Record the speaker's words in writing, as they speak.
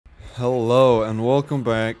Hello and welcome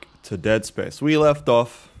back to Dead Space. We left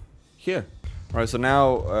off here. Alright, so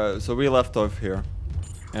now, we left off here.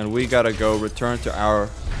 And we gotta go return to our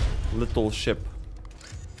little ship.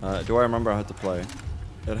 Do I remember how to play?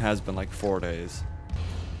 It has been like 4 days.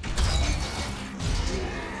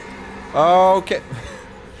 Okay.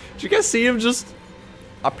 Did you guys see him just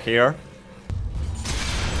up here?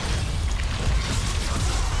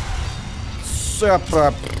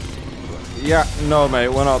 Yeah, no mate,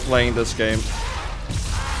 we're not playing this game.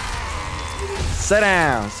 Sit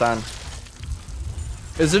down, son.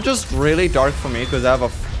 Is it just really dark for me because I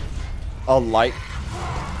have a light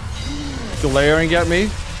glaring at me?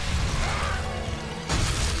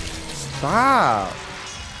 Stop.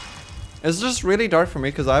 Is it just really dark for me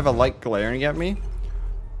because I have a light glaring at me?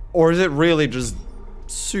 Or is it really just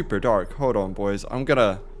super dark? Hold on, boys. I'm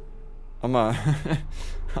gonna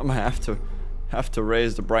have to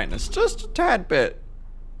raise the brightness just a tad bit.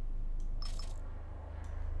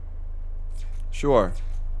 Sure.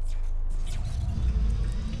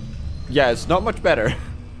 Yeah, it's not much better.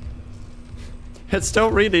 It's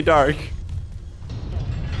still really dark.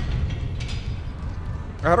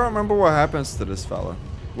 I don't remember what happens to this fella.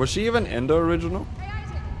 Was she even in the original?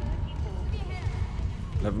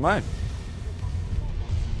 Never mind.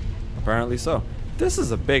 Apparently so. This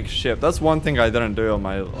is a big ship. That's one thing I didn't do on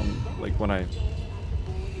my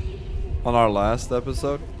on our last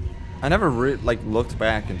episode. I never looked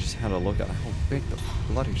back and just had a look at how big the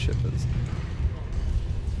bloody ship is.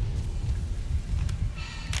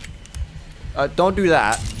 Don't do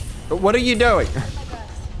that. What are you doing? What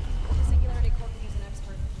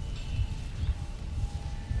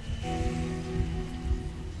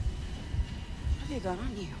have you got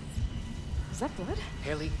on you? Is that blood?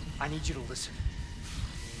 Haley, I need you to listen.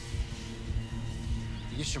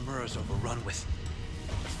 The Ishimura's overrun with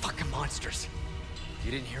fucking monsters.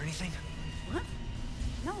 You didn't hear anything? What?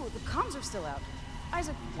 No, the comms are still out.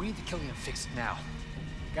 Isaac... We need the Killian fixed now.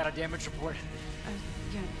 Got a damage report?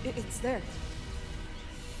 Yeah, it's there.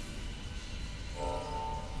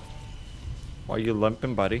 Why are you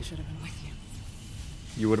limping, buddy? Should have been with you.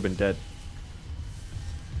 You would have been dead.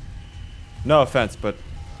 No offense, but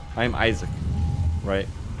I'm Isaac, right?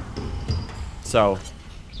 So,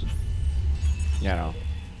 you know,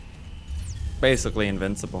 basically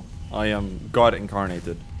invincible. I am God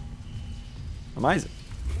incarnated. I'm Isaac.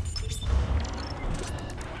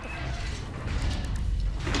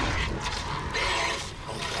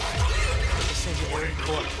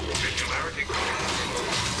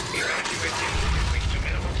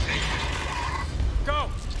 Go!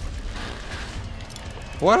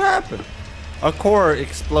 What happened? A core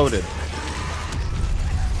exploded.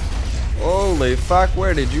 Holy fuck,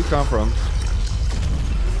 where did you come from?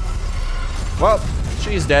 Well,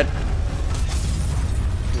 she's dead.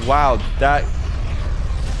 Wow, that...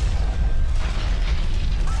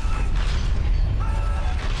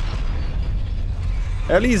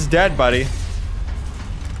 Ellie's dead, buddy.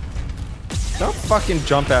 Don't fucking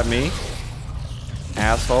jump at me,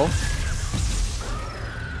 asshole.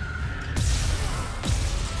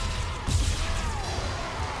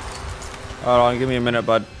 Hold on, give me a minute,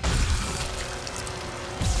 bud.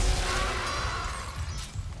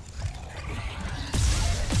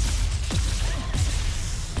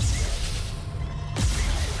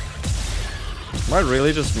 Am I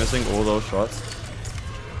really just missing all those shots?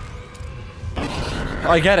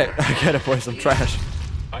 I get it, boys, I'm trash.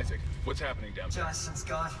 Isaac, what's happening down there? Johnson's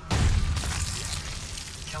gone.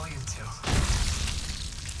 Killian too.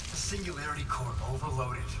 The singularity core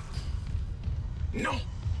overloaded. No!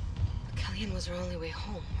 Killian was our only way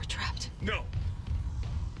home. We're trapped. No!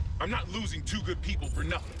 I'm not losing two good people for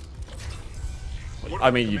nothing.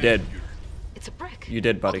 I mean, you did. It's a brick. You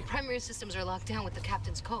did, buddy. All the primary systems are locked down with the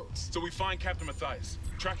captain's codes. So we find Captain Matthias,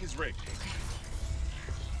 track his rig.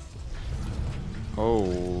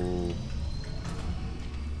 Oh.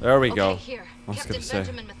 There we go. Okay, here. I was Captain gonna say.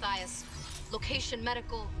 Benjamin Matthias. Location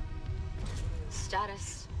medical.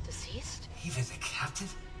 Status deceased. Even the captain?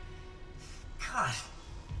 God.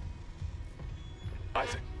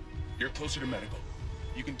 Isaac, you're closer to medical.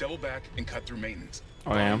 You can double back and cut through maintenance.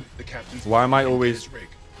 I am. The captain's Why am I and always his rig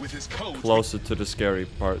with his codes? closer to the scary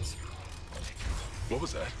parts? What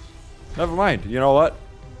was that? Never mind. You know what?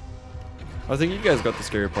 I think you guys got the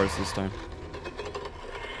scary parts this time.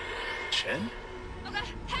 Chen? Okay,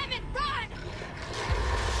 Hammond, run!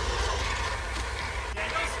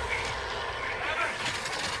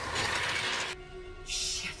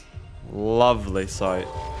 Shit. Lovely sight.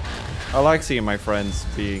 I like seeing my friends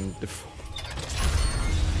being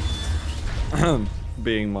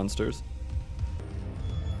being monsters.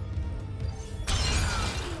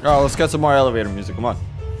 Oh, let's get some more elevator music. Come on.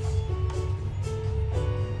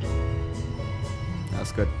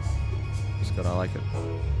 That's good. It's good. I like it.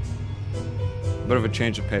 Bit of a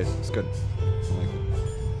change of pace. It's good. I like it.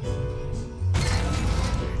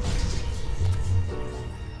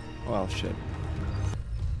 Well, shit.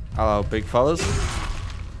 Hello, big fellas.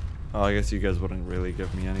 Oh, I guess you guys wouldn't really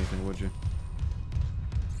give me anything, would you?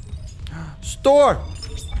 Store!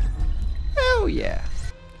 Hell yeah.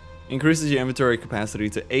 Increases your inventory capacity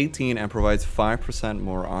to 18 and provides 5%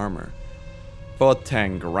 more armor. For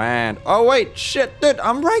 10 grand. Oh wait, shit, dude,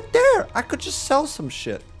 I'm right there. I could just sell some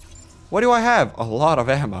shit. What do I have? A lot of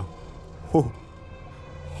ammo. Whew.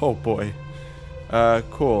 Oh boy.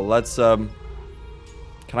 Cool, let's, can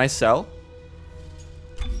I sell?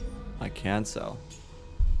 I can sell.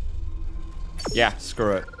 Yeah,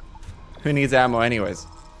 screw it. Who needs ammo anyways?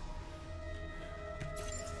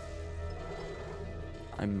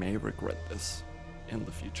 I may regret this in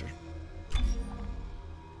the future.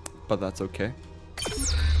 But that's okay.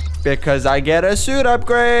 Because I get a suit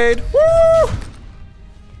upgrade! Woo!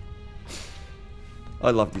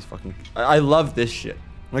 I love these fucking... I love this shit.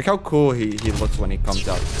 Like how cool he looks when he comes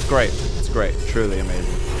out. It's great. It's great. Truly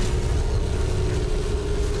amazing.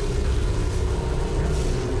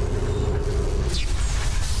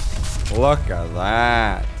 Look at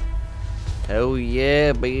that. Hell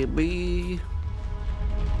yeah, baby.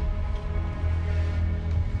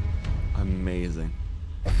 Amazing.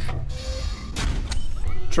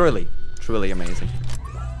 Truly, truly amazing.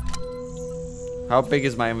 How big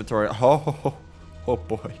is my inventory? Oh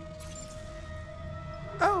boy.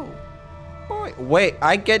 Oh boy. Wait,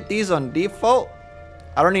 I get these on default?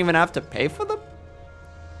 I don't even have to pay for them?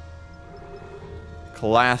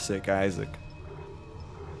 Classic Isaac.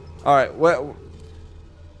 Alright, well,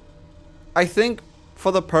 I think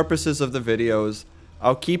for the purposes of the videos,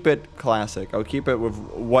 I'll keep it classic. I'll keep it with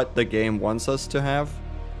what the game wants us to have.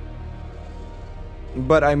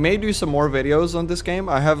 But I may do some more videos on this game.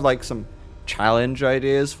 I have like some challenge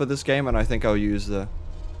ideas for this game, and I think I'll use the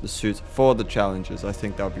suits for the challenges. I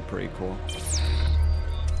think that would be pretty cool.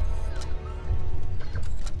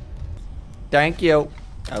 Thank you.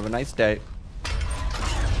 Have a nice day.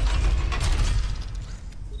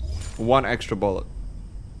 One extra bullet.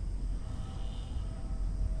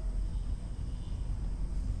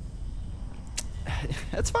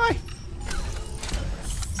 That's fine.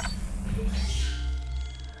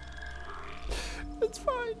 It's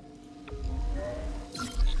fine.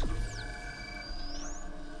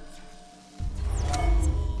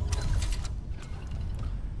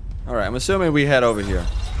 Alright, I'm assuming we head over here.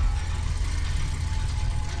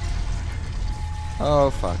 Oh,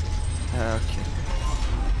 fuck. Okay.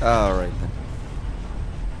 Alright then.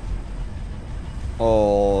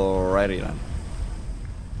 Alrighty then.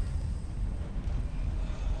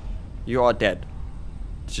 You are dead.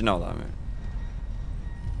 Did you know that, man?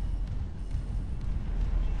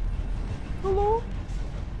 Hello?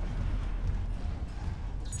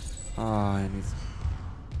 Oh, I need...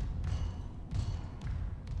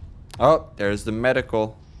 Oh, there's the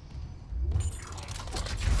medical.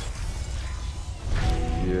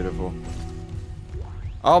 Beautiful.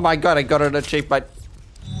 Oh my god, I got it a cheap bite.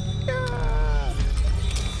 Yeah.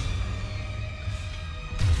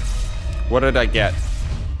 What did I get?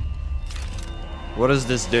 What does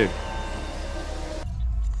this do?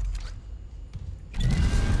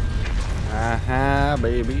 Aha,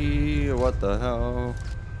 baby. What the hell?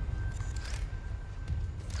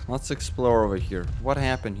 Let's explore over here. What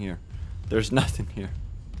happened here? There's nothing here.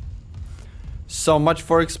 So much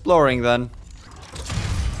for exploring then.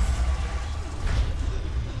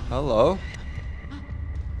 Hello.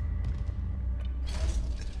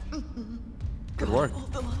 Good work.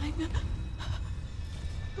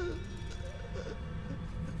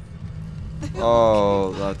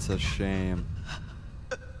 Oh, that's a shame.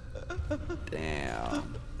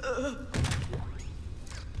 Damn.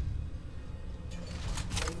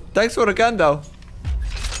 Thanks for the gun, though.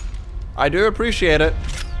 I do appreciate it.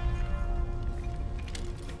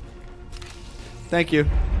 Thank you.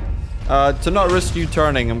 To not risk you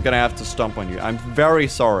turning, I'm gonna have to stomp on you. I'm very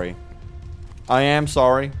sorry. I am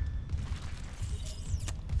sorry.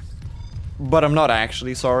 But I'm not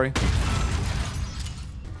actually sorry.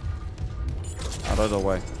 Out of the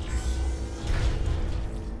way.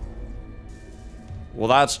 Well,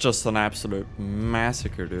 that's just an absolute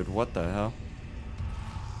massacre, dude. What the hell?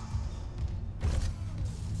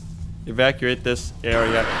 Evacuate this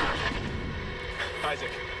area. Isaac,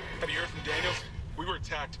 have you heard from Daniels? We were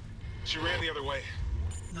attacked. She ran the other way.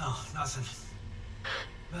 No, nothing.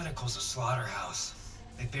 Medical's a slaughterhouse.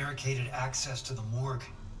 They barricaded access to the morgue.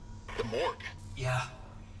 The morgue? Yeah.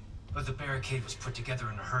 but the barricade was put together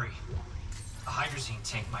in a hurry. A hydrazine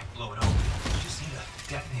tank might blow it open. You just need a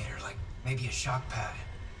detonator, like maybe a shock pad.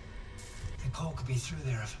 Nicole could be through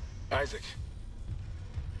there if... Isaac.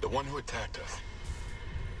 The one who attacked us.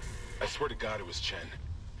 I swear to God it was Chen.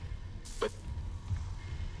 But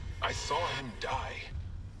I saw him die.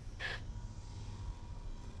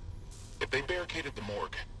 If they barricaded the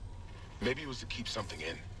morgue, maybe it was to keep something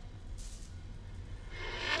in.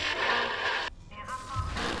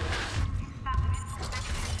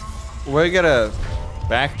 We're gonna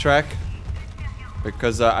backtrack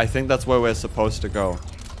because I think that's where we're supposed to go.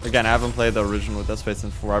 Again, I haven't played the original Dead Space in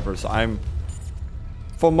forever, so I'm,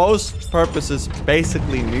 for most purposes,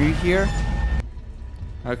 basically new here.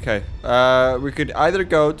 Okay, we could either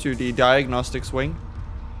go to the diagnostics wing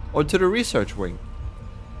or to the research wing.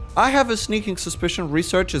 I have a sneaking suspicion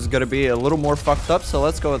research is gonna be a little more fucked up, so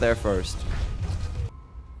let's go there first.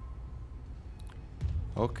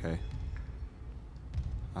 Okay.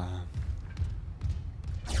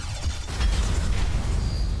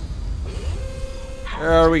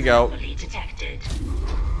 There we go.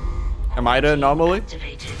 Am I the anomaly?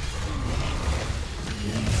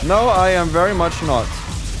 No, I am very much not.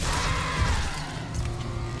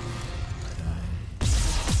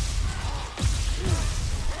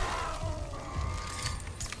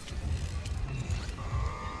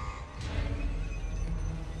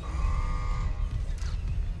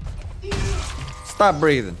 Stop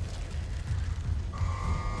breathing.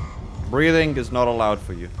 Breathing is not allowed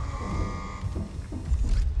for you.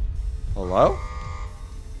 Hello?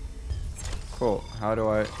 Cool. How do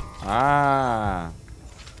I... Ah.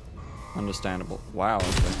 Understandable. Wow.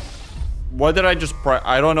 Okay. What did I just...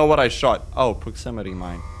 I don't know what I shot. Oh, proximity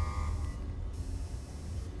mine.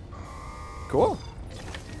 Cool.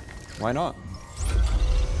 Why not?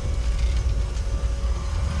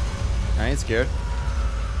 I ain't scared.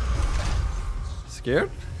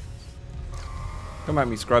 Scared? Come at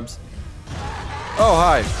me, scrubs. Oh,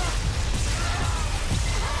 hi.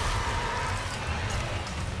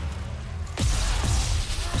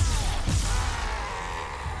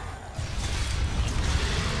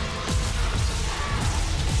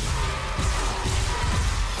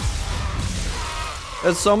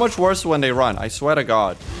 It's so much worse when they run, I swear to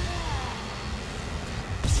God.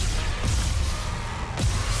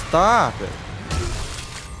 Stop it.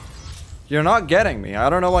 You're not getting me. I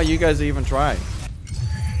don't know why you guys are even trying.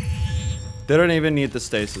 Didn't even need the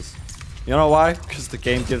stasis. You know why? Because the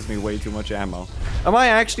game gives me way too much ammo. Am I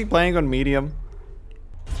actually playing on medium?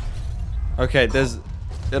 Okay, there's...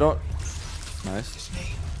 They don't... Nice.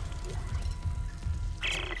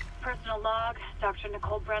 Personal log, Dr.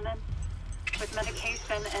 Nicole Brennan. With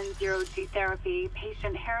medication and zero-G therapy,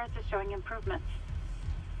 patient Harris is showing improvements.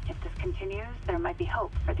 If this continues, there might be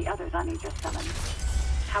hope for the others on Aegis 7.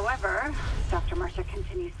 However, Dr. Mercer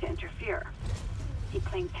continues to interfere. He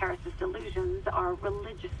claims Harris's delusions are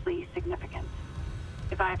religiously significant.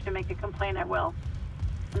 If I have to make a complaint, I will.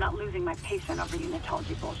 I'm not losing my patient over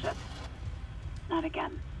unitology bullshit. Not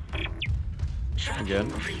again.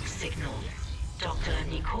 Again? Rig signal. Dr.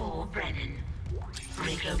 Nicole Brennan.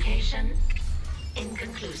 Rig location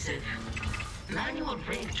inconclusive. Manual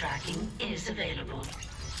rig tracking is available.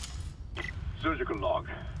 Surgical log.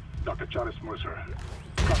 Dr. Charles Mercer.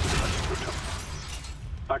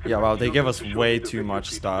 Yeah, well, they give us way too much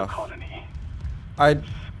stuff.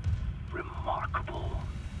 Remarkable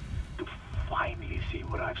to finally see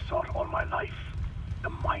what I've sought all my life. The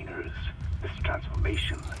miners, this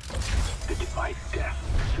transformation, the divine death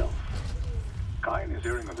itself. Kine is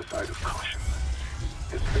erring on the side of caution.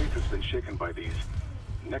 His faith has been shaken by these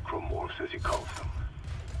necromorphs, as he calls them.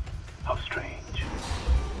 How strange.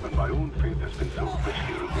 When my own faith has been so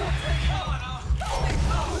richly rewarded.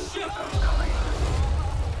 Kine.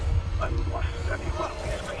 I must study one of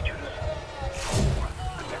these creatures. For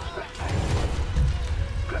the next best thing.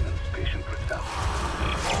 Brennan's patient herself.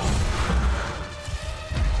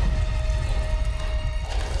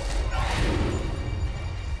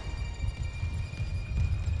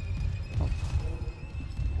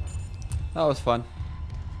 That was fun.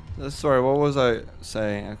 Sorry, what was I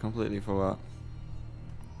saying? I completely forgot.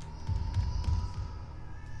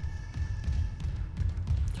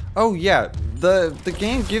 Oh yeah, the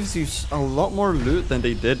game gives you a lot more loot than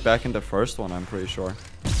they did back in the first one, I'm pretty sure.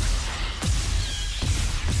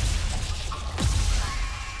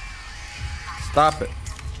 Stop it.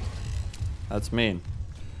 That's mean.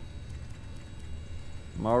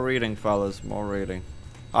 More reading, fellas, more reading.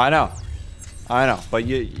 I know, but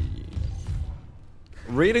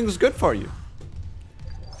reading's good for you.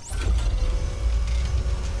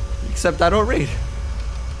 Except I don't read.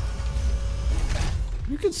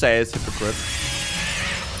 You could say it's hypocrite.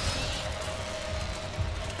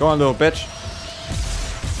 Go on, little bitch.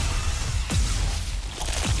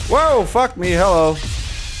 Whoa, fuck me, hello.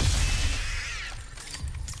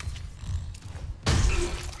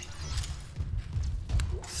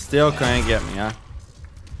 Still couldn't get me, huh?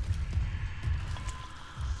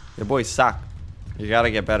 Your boys suck. You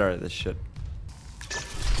gotta get better at this shit.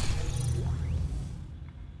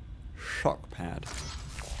 Shock pad.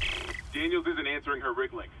 Daniels isn't answering her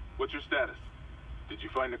rig link. What's your status? Did you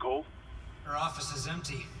find Nicole? Her office is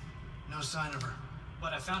empty. No sign of her.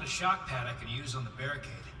 But I found a shock pad I could use on the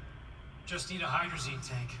barricade. Just need a hydrazine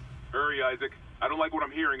tank. Hurry, Isaac. I don't like what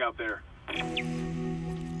I'm hearing out there.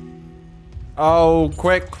 Oh,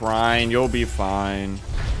 quit crying. You'll be fine.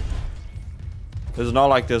 It's not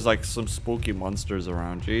like there's like some spooky monsters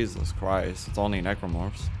around. Jesus Christ. It's only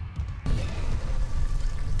necromorphs.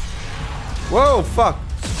 Whoa, fuck.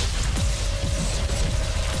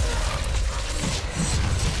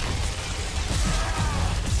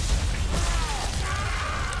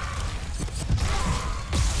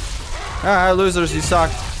 Ah, losers, you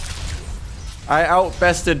suck. I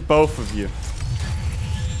outbested both of you.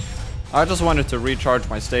 I just wanted to recharge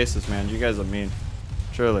my stasis, man. You guys are mean.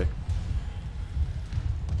 Truly.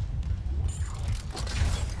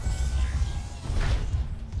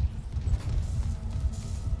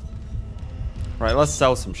 Right, let's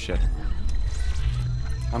sell some shit.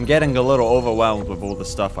 I'm getting a little overwhelmed with all the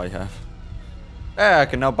stuff I have. Yeah, I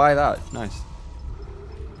can now buy that. Nice.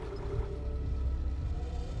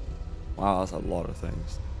 Wow, that's a lot of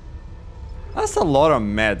things. That's a lot of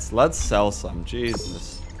meds. Let's sell some.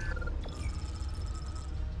 Jesus.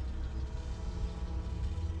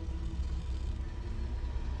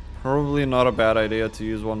 Probably not a bad idea to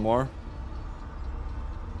use one more.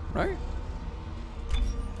 Right?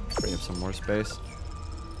 Free up some more space.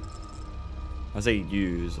 I say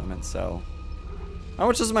use, I meant sell. How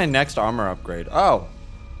much is my next armor upgrade? Oh!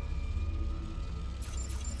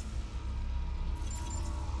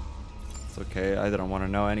 It's okay, I didn't want to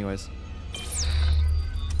know anyways.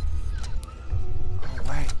 Oh,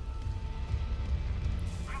 wait.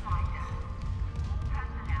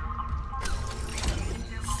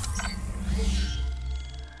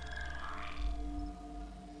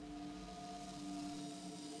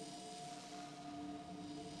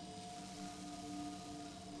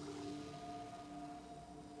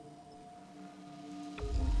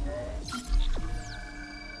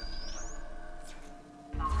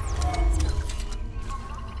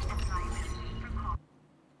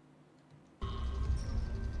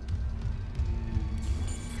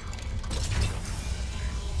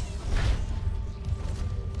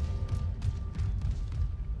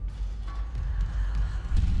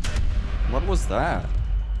 What was that?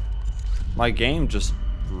 My game just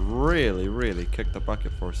really kicked the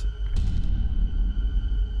bucket for us.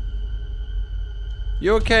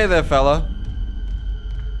 You okay there, fella?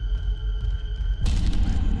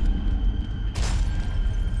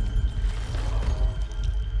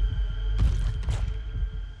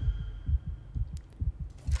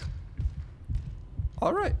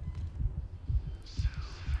 All right.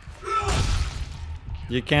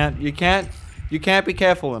 You can't be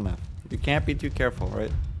careful enough. You can't be too careful,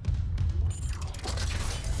 right?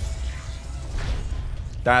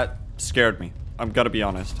 That scared me. I'm gonna be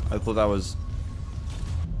honest. I thought that was...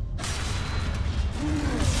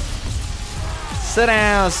 Sit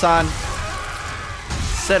down, son.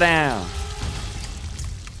 Sit down.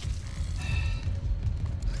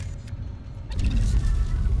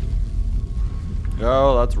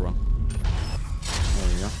 Oh, that's wrong.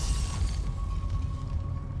 There you go.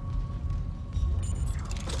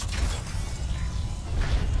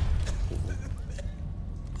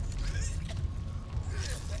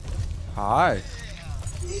 Hi.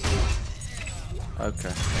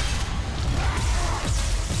 Okay.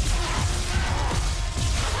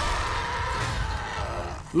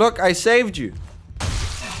 Look, I saved you.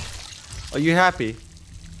 Are you happy?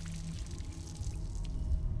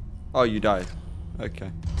 Oh, you died.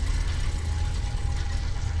 Okay.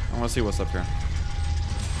 I want to see what's up here.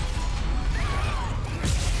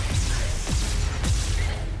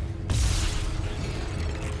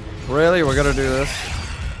 Really? We're gonna do this?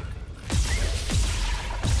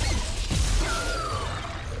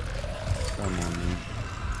 Come on, man.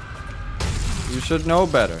 You should know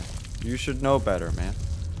better. You should know better, man.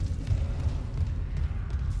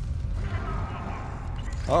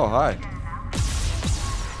 Oh, hi.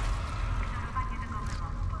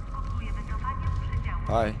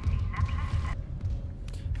 Hi.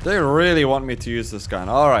 They really want me to use this gun.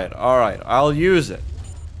 Alright, I'll use it.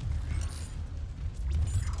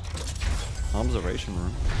 Observation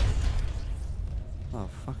room. Oh,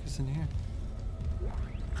 fuck is in here?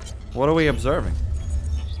 What are we observing?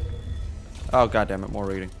 Oh, goddammit, more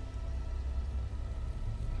reading.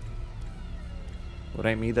 Well, it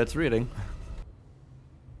ain't me that's reading.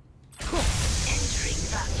 Entering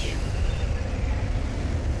vacuum.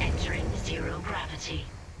 Entering zero gravity.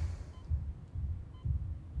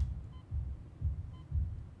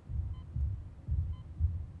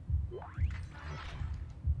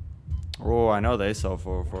 Oh, I know they sell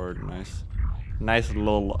for a nice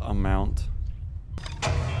little amount.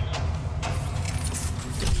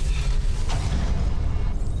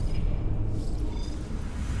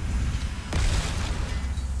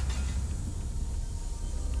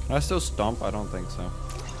 Can I still stomp? I don't think so.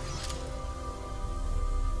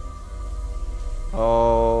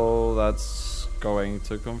 Oh, that's going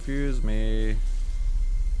to confuse me.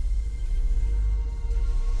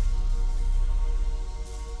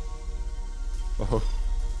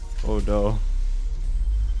 Oh no.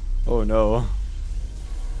 Oh no.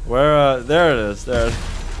 Where, there it is, there it is.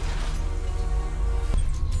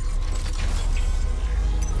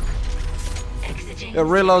 It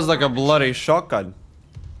reloads like a bloody shotgun.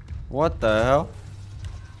 What the hell?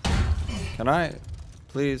 Can I,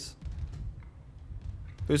 please?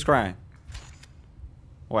 Who's crying?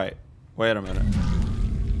 Wait a minute.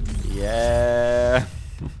 Yeah.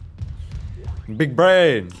 Big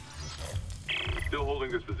brain. Still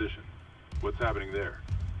holding this position. What's happening there?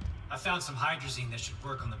 I found some hydrazine that should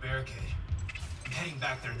work on the barricade. I'm heading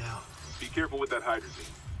back there now. Be careful with that hydrazine.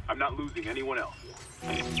 I'm not losing anyone else.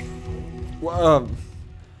 Well,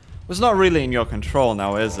 it's not really in your control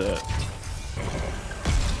now, is it?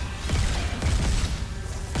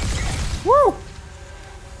 Woo!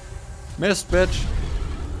 Missed, bitch.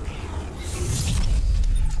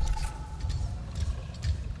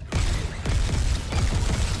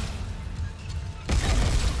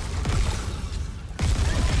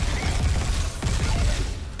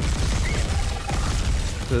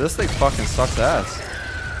 Dude, this thing fucking sucks ass.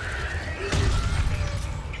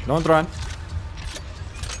 Don't run.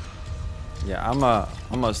 Yeah, I'm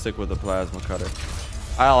gonna stick with the plasma cutter.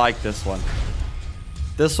 I like this one.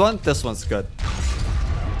 This one's good.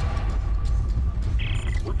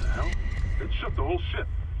 What the hell? It shut the whole ship.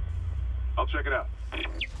 I'll check it out.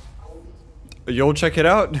 You'll check it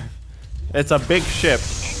out? It's a big ship.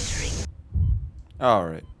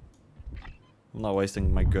 Alright. I'm not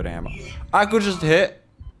wasting my good ammo. I could just hit.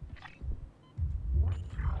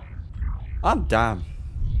 I'm dumb.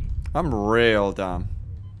 I'm real dumb.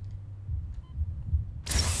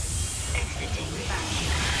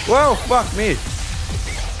 Whoa, fuck me.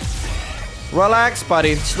 Relax,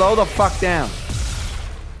 buddy. Slow the fuck down.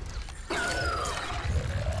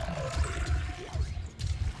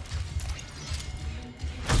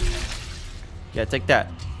 Yeah, take that.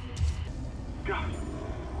 God.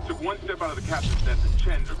 Took one step out of the captain's net and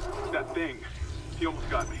Chen, that thing. He almost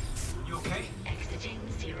got me. You okay?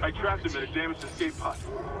 I trapped him in a damaged escape pod.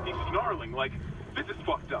 He's snarling like, this is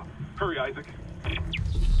fucked up. Hurry, Isaac.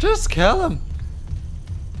 Just kill him.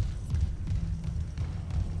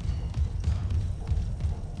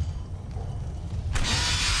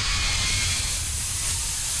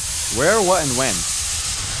 Where, what, and when?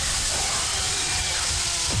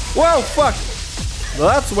 Whoa, fuck! Well,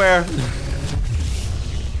 that's where.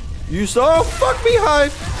 You saw? Fuck me high!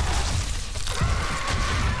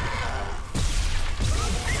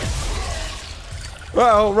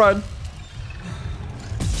 Uh-oh, run.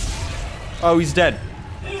 Oh, he's dead.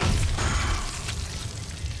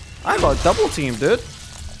 I got double team, dude.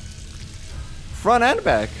 Front and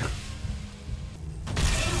back.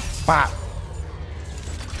 Bop.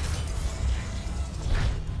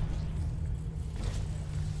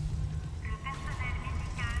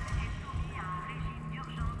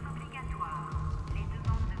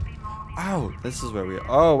 Oh, this is where we are.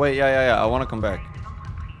 Oh, wait, yeah. I want to come back.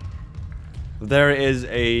 There is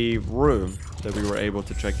a room that we were able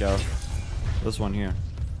to check out. This one here.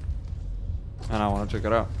 And I want to check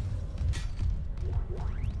it out.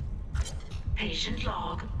 Patient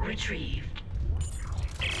log retrieved.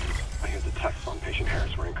 I hear the tests on patient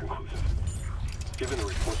Harris were inconclusive. Given the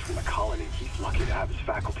reports from the colony, he's lucky to have his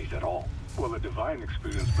faculties at all. Well, a divine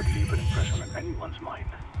experience would leave an impression on anyone's mind.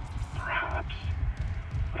 Perhaps.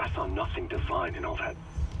 But I saw nothing divine in all that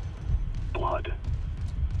blood.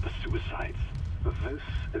 The suicides. This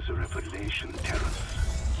is a revelation, Terrence.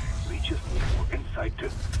 We just need more insight to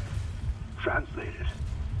translate it.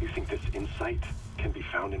 You think this insight can be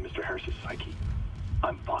found in Mr. Harris's psyche?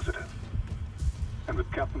 I'm positive. And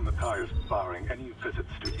with Captain Matthias barring any visits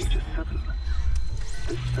to Aegis 7,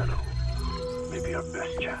 this fellow may be our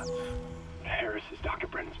best chance. Harris is Dr.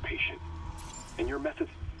 Brennan's patient. And your methods...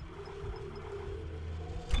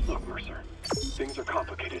 Look, Mercer, things are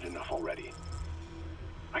complicated enough already.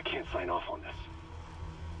 I can't sign off on this.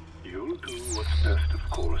 You'll do what's best, of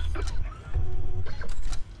course, but...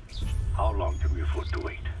 How long can we afford to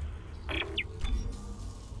wait?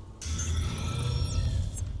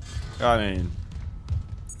 I mean...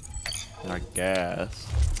 I guess.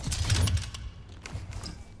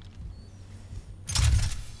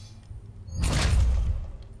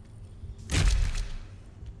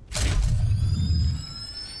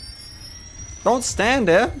 Don't stand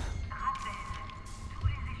there.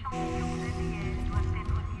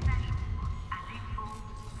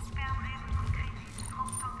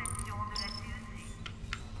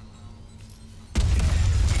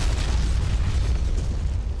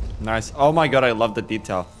 Nice. Oh my god, I love the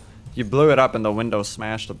detail. You blew it up and the window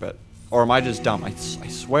smashed a bit. Or am I just dumb? I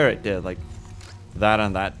swear it did. Like, that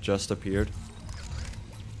and that just appeared.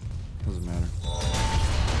 Doesn't matter.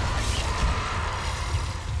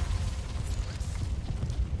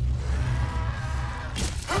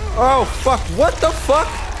 Oh, fuck. What the fuck?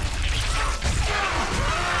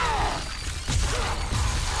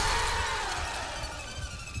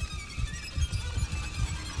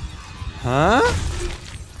 Huh?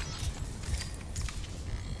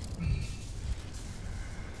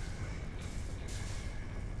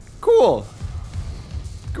 Cool.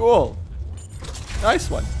 Cool.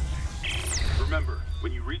 Nice one. Remember,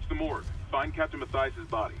 when you reach the morgue, find Captain Mathias'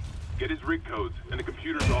 body. Get his rig codes, and the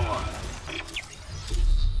computer's all on.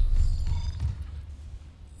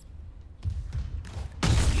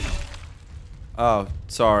 Oh,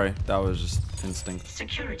 sorry. That was just instinct.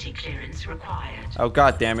 Security clearance required. Oh,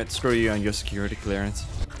 god damn it. Screw you and your security clearance.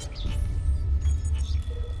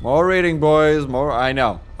 More reading, boys. More. I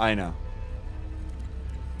know. I know.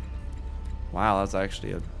 Wow, that's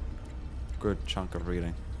actually a good chunk of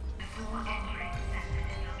reading.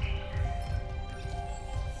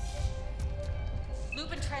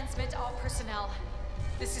 Loop and transmit all personnel.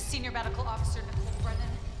 This is Senior Medical Officer Nicole Brennan.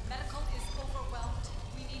 Medical is overwhelmed.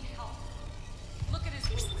 We need help. Look at his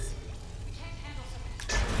wounds. We can't handle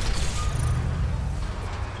so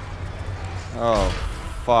many. Oh,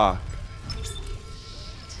 fuck.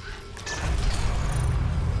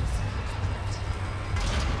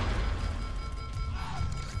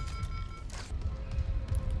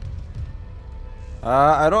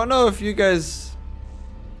 I don't know if you guys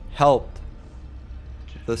helped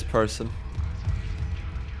this person.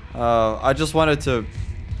 I just wanted to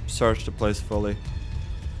search the place fully.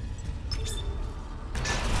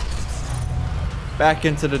 Back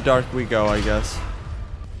into the dark we go, I guess.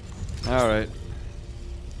 Alright.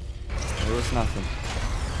 There was nothing.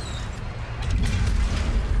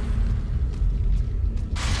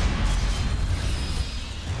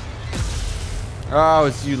 Oh,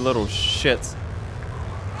 it's you little shits.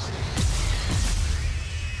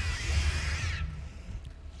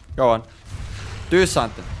 Go on. Do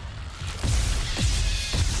something.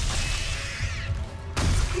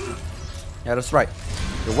 Yeah, that's right.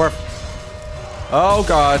 You're worth it. Oh,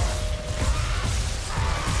 God.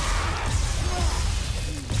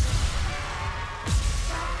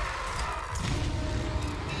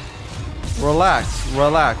 Relax.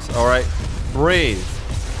 Relax. All right. Breathe.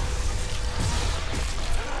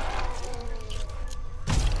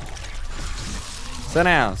 Sit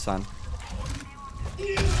down, son.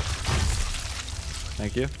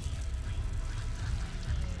 Thank you.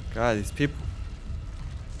 God, these people.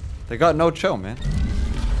 They got no chill, man.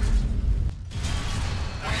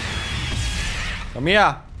 Come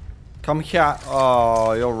here. Come here.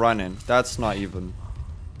 Oh, you're running. That's not even.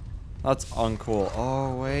 That's uncool.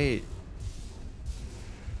 Oh, wait.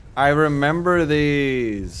 I remember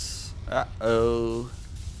these. Uh-oh.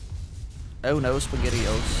 Oh, no,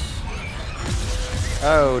 SpaghettiOs.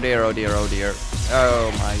 Oh, dear, oh, dear, oh, dear.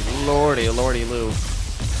 Oh, my lordy, lordy Lou.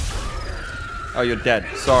 Oh, you're dead.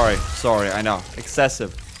 Sorry, sorry, I know.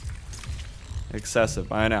 Excessive. Excessive,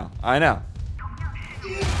 I know. I know.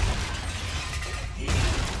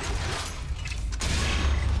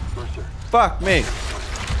 Mercer. Fuck me. You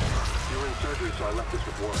were in surgery, so I left this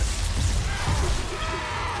with Warren.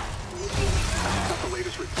 Got the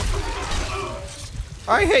latest report from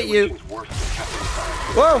the I hate you. worse than Captain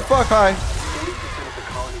Mathias. Whoa, fuck, hi. 40% of the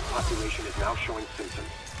colony population is now showing symptoms.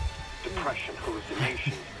 Depression,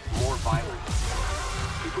 hallucinations, more violence.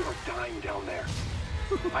 People are dying down there.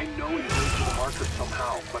 I know it linked to the marker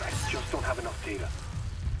somehow, but I just don't have enough data.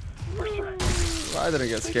 Mercer. I didn't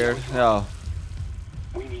get scared. No.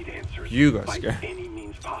 We need answers. You got by scared. any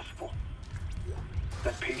means possible.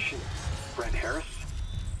 That patient, Brent Harris,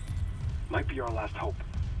 might be our last hope.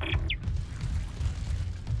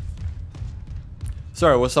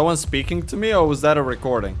 Sorry, was someone speaking to me or was that a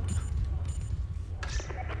recording?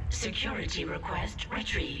 Security request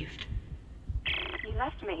retrieved. You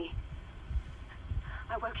left me.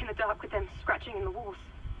 I woke in the dark with them scratching in the walls.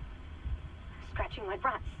 Scratching like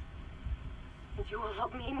rats. And you all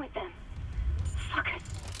locked me in with them. Fuckers.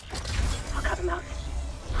 I'll cut them out.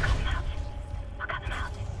 I'll cut them out. I'll cut them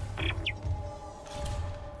out.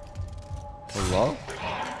 Hello?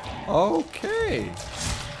 Okay.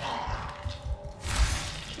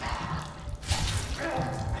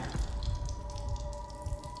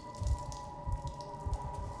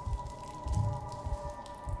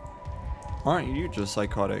 Aren't you just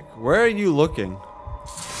psychotic? Where are you looking?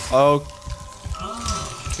 Okay.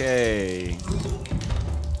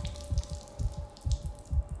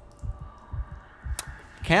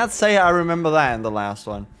 Can't say I remember that in the last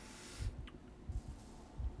one.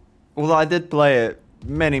 Well, I did play it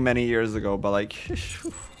many years ago, but like...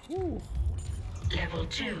 Level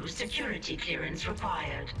 2 security clearance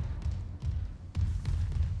required.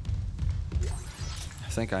 I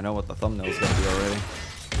think I know what the thumbnail is going to be already.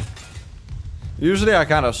 Usually I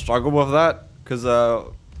kind of struggle with that, because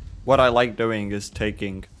what I like doing is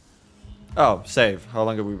taking... Oh, save. How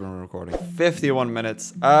long have we been recording? 51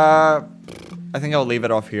 minutes. I think I'll leave it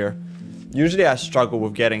off here. Usually I struggle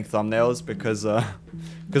with getting thumbnails because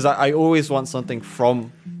I always want something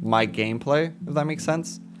from my gameplay, if that makes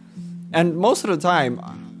sense. And most of the time,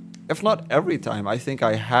 if not every time, I think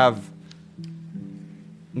I have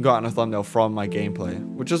gotten a thumbnail from my gameplay,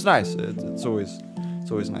 which is nice. It's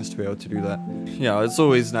always nice to be able to do that. Yeah, it's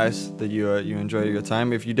always nice that you enjoy your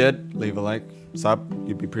time. If you did, leave a like, sub.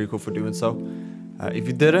 You'd be pretty cool for doing so. If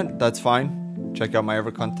you didn't, that's fine. Check out my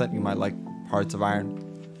other content. You might like Hearts of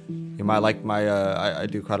Iron. You might like my I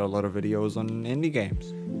do quite a lot of videos on indie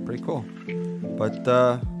games. Pretty cool. But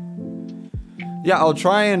yeah, I'll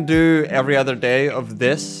try and do every other day of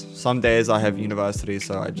this. Some days I have university,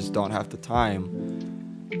 so I just don't have the time.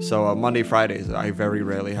 So Monday, Fridays, I very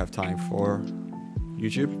rarely have time for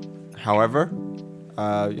YouTube. However,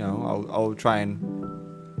 you know, I'll try and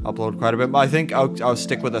upload quite a bit. But I think I'll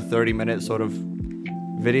stick with a 30-minute sort of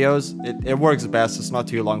videos. It works best. It's not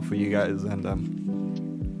too long for you guys, and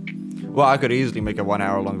well, I could easily make a 1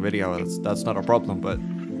 hour long video. That's not a problem, but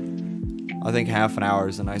I think half an hour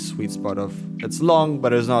is a nice sweet spot of, it's long,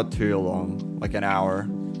 but it's not too long, like an hour,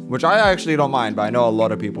 which I actually don't mind, but I know a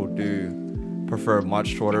lot of people do prefer much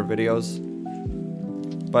shorter videos.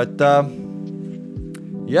 But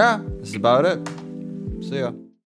yeah, this is about it. See ya.